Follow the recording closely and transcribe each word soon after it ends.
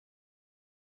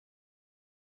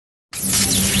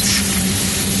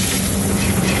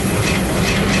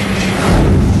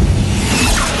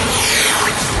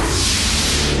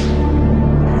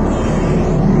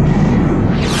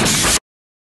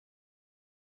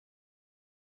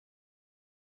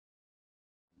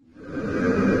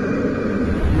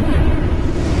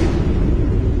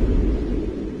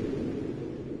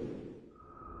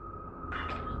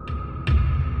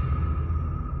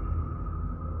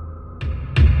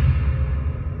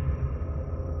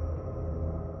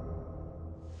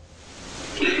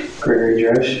Gregory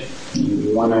Dresch,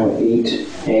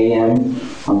 1:08 a.m.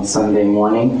 on Sunday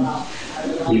morning.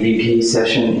 EVP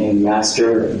session in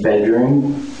master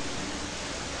bedroom.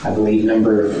 I believe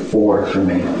number 4 for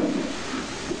me.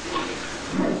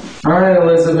 All right,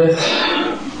 Elizabeth.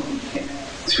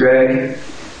 It's Greg.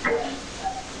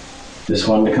 Just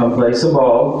wanted to come play some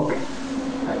ball.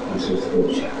 Let's just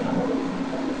go check.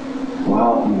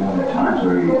 Well, you know, there are times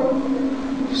where you're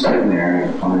sitting there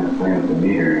and playing with the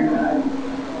meter, and I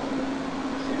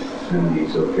assume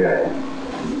he's okay.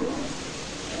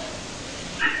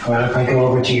 How about if I go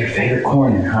over to your favorite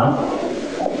corner, huh?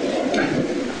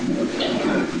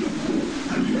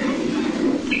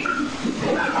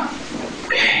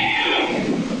 Okay.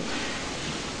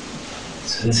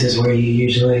 So this is where you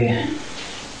usually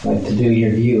like to do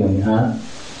your viewing, huh?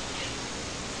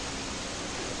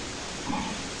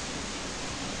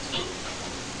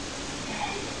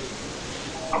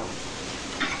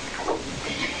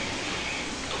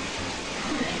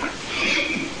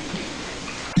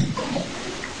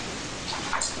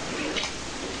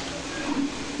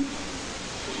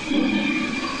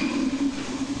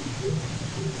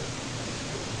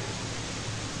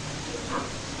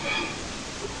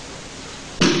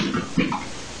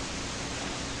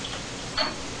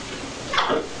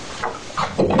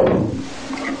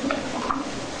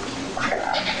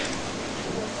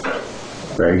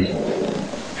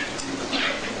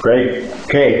 Greg?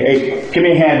 Okay, hey, give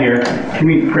me a hand here.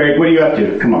 Greg, what are you up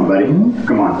to? Come on, buddy.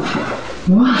 Come on.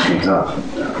 What? It's off.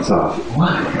 It's off.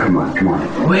 What? Come on.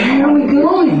 Where are we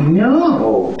going? No.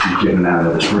 Oh, you're getting out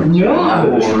of this room. No. Get out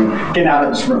of this room. Get out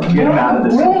of this room. Get him out of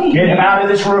this room. Get him out of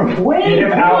this room. Wait. Get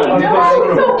him out of this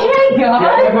room. It's okay,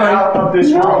 guys. Get him out of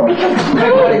this room. We can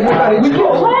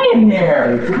play in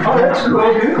there. Oh, that's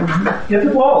cool, dude. Get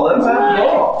the ball. Let him have the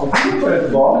ball. You can play the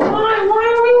ball. Why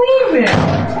are we leaving?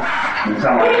 What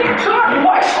are you talking?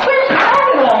 Why quit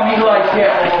pounding on me like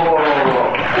that? Oh,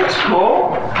 that's cool.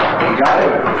 You got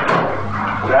it.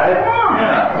 Got it?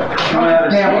 Yeah. Come out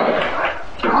of the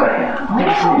seat.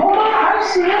 Hold on. I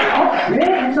see it.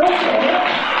 It's okay.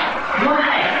 Why?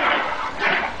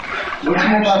 What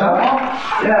time is it?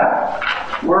 Yeah.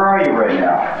 Where are you right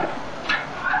now?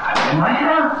 I'm in my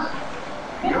house.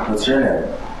 What's your name?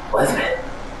 Elizabeth,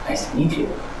 nice to meet you.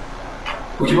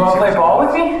 Would you want to play ball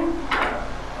with me?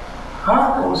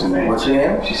 Huh? What was her name? What's your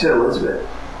name? She said Elizabeth.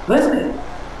 Elizabeth?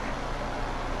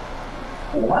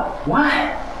 What?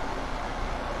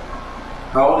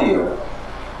 How old are you?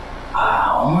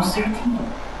 Almost 13.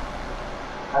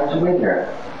 How'd you get here?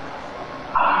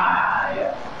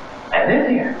 Yeah. I live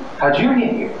here. How'd you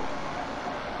get here?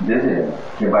 Visited.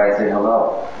 Came by and say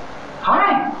hello.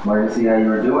 Hi. Wanted to see how you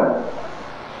were doing.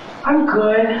 I'm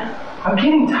good. I'm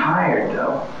getting tired,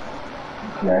 though.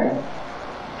 Okay.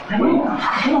 I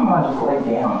don't want to just lay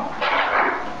down.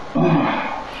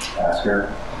 Ask her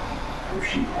if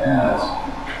she has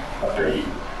a baby.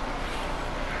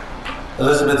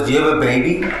 Elizabeth, do you have a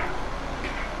baby?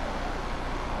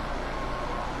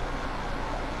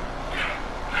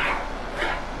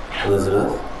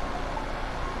 Elizabeth?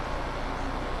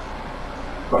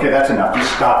 Okay, that's enough. You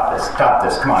stop this.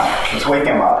 Come on. Let's wake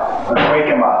him up. All right,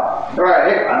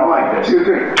 hey, I don't like this. 2,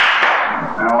 3.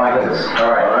 I don't like this.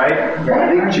 All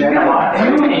right. Jen, come on.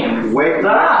 Wake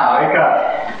up.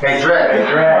 Hey,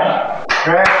 Dresh.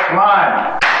 Dresh, come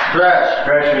on. Dresh,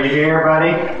 Dresh, are you here,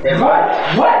 buddy? Hey, what?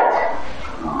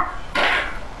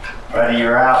 Buddy,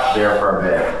 you're out there for a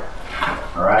bit.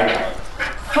 All right?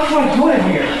 What am I doing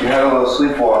here? You had a little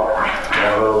sleepwalk. You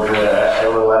have a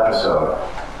little episode.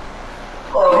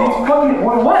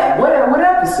 What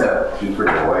episode? She's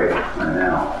pretty awake right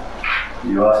now.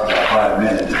 You lost about 5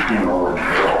 minutes. You came over the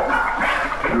girl.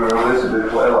 You were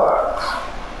Elizabeth Playlocks.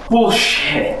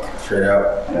 Bullshit. Straight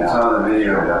up. Yeah. It's on the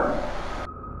video.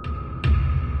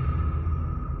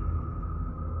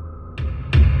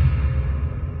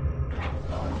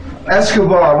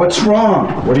 Escobar, what's wrong?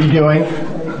 What are you doing?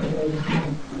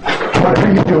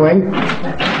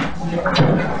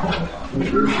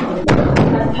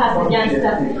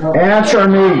 Answer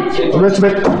me,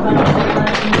 Elizabeth.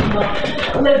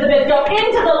 Elizabeth, go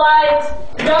into the light.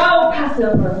 Go, pass it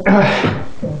over.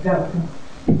 Go.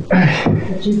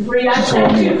 Set you free. I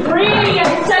set you free. I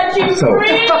set you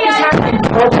free.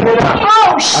 Open it up.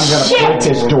 Oh, I'm gonna shit. break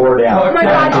this door down. Oh, my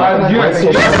God. Don't.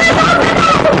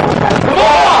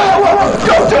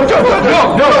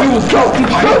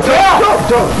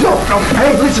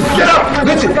 Hey, listen, get out.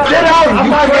 Get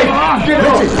out. Get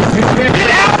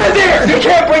out of there. You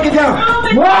can't break it down.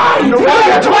 Why? You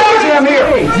can't break it down here.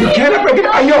 You cannot break it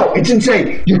down. I know, it's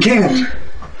insane. You can't.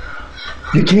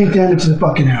 You can't get into the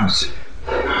fucking house.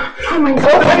 my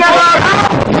God.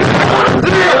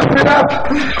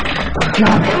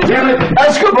 God damn it,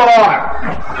 Escobar!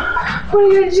 What are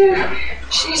you gonna do?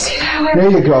 Jeez, get out of there.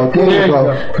 There you go, there you go.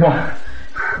 Come on.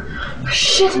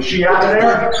 Shit. Is she out of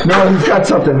there? No, he's got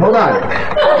something. Hold on.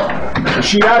 Is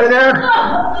she out of there?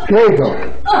 There you go.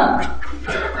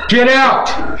 Get out!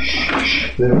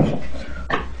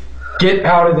 Get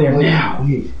out of there now.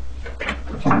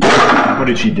 What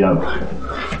did she do?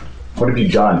 What have you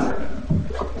done?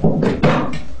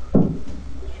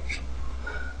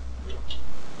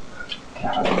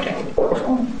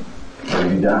 What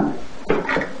have you done?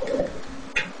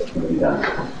 What have you done?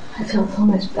 I feel so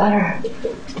much better.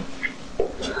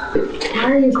 Why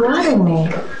are you grabbing me?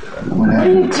 What are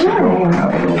you doing?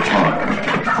 Have a little talk.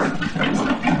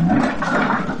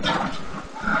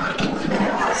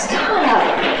 Stop!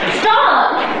 Stop!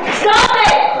 Stop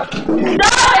it!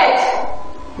 Stop it!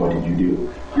 What did you do?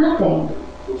 Nothing.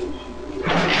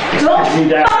 Don't me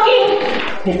that.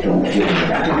 fucking... Don't give me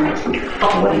that.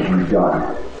 What have you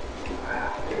done?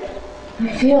 I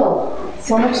feel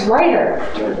so much lighter.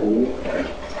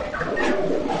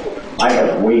 I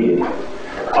have waited.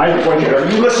 Are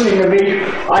you listening to me?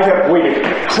 I have waited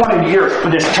 20 years for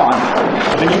this time.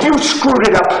 And if you screwed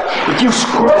it up, I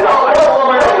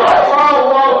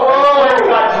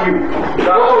got you.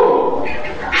 Whoa.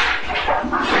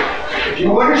 If you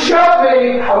want to shove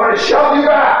me, I'm going to shove you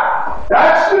back.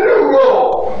 That's the new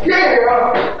rule.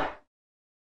 Yeah.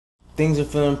 Things are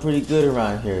feeling pretty good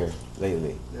around here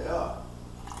lately. Yeah.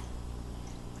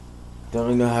 Don't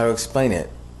really know how to explain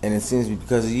it. And it seems to be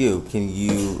because of you. Can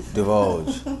you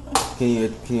divulge? Can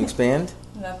you expand?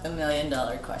 Not the $1 million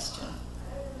question.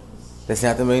 That's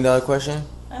not the $1 million question?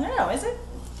 I don't know, is it?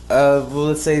 Well,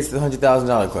 let's say it's the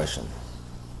 $100,000 question.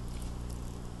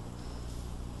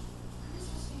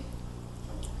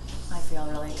 I feel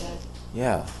really good.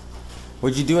 Yeah.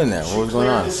 What'd you do in there? What was going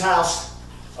on? This house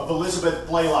of Elizabeth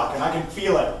Blaylock, and I can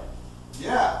feel it.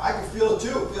 Yeah, I can feel it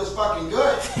too. It feels fucking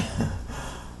good.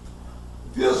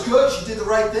 Feels good. She did the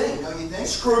right thing, don't you think?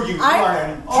 Screw you, I-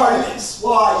 Vernon. Why?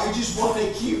 You just want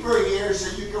to keep her here so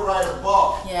you can write a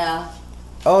book. Yeah.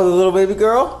 Oh, the little baby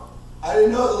girl? I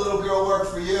didn't know the little girl worked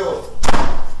for you.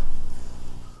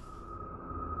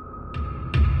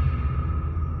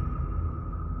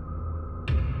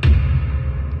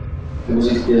 We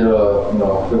just did a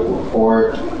quick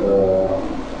report.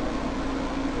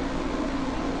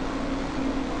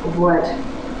 Of what?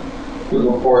 Quick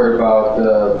report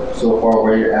about so far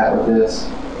where you're at with this.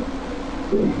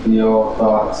 What you feel,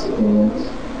 thoughts, opinions.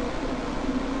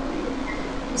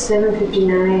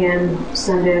 7:59 a.m.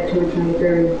 Sunday, October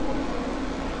 23rd.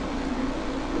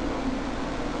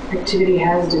 Activity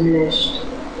has diminished.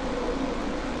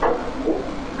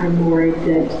 I'm worried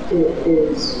that it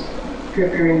is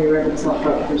preparing to rev itself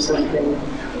up for something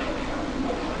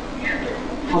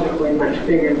probably much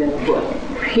bigger than what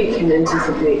we can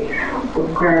anticipate or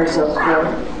prepare ourselves for.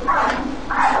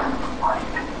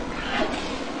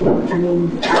 I mean,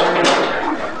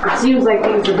 it seems like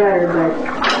things are better, but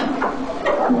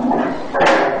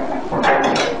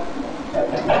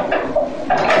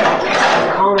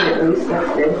calling at least,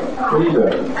 that's good. What are you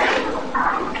doing?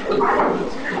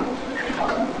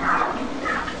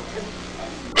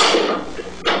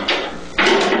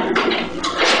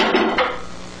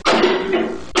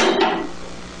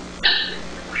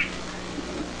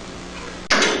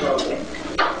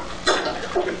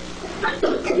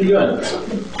 What are you doing?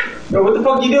 No, what the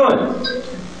fuck are you doing?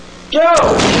 Go!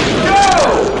 Go!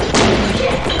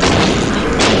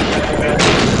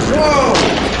 Whoa!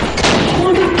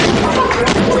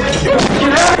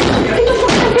 Get out!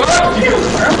 Fuck you!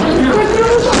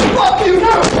 Fuck you!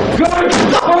 Go!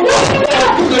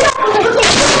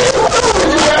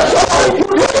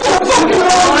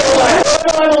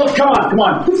 Come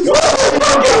on.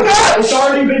 It's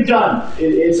already been done.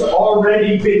 It's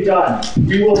already been done.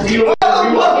 We will deal with it.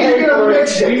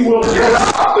 We will deal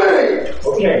with it.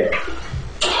 Okay.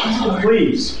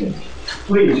 Please,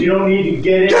 you don't need to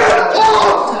get in. Get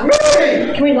off me!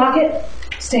 Can we lock it?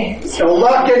 Stay. Don't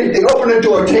lock anything. Open the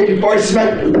door. Take it, boy.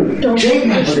 Don't touch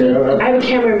me. I have a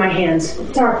camera in my hands.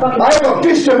 It's our fucking... I have a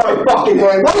fist in my fucking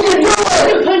hand. What are you doing?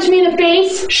 You punch me in the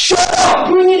face? Shut up!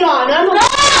 Bring it on. I'm a...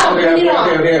 Bring it on.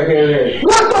 Okay.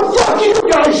 What the fuck are you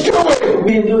guys doing?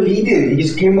 We didn't do it. He did. He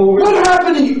just came over. What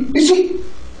happened to you? Is he...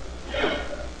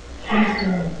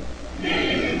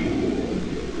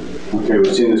 Okay,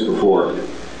 we've seen this before.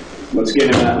 Let's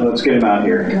get him out. Let's get him out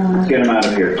here. Let's get him out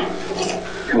of here.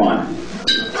 Come on.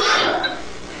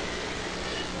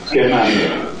 Let's get him out of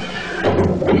here.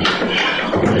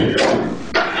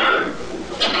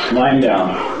 Lying down.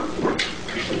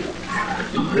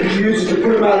 use it to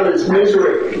put him out of his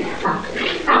misery.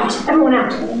 Out! Everyone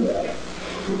out!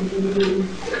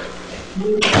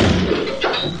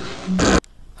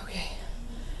 Okay.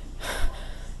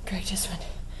 Greg just went.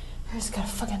 I just got a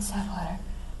fucking step ladder.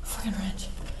 Fucking wrench.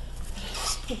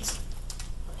 It's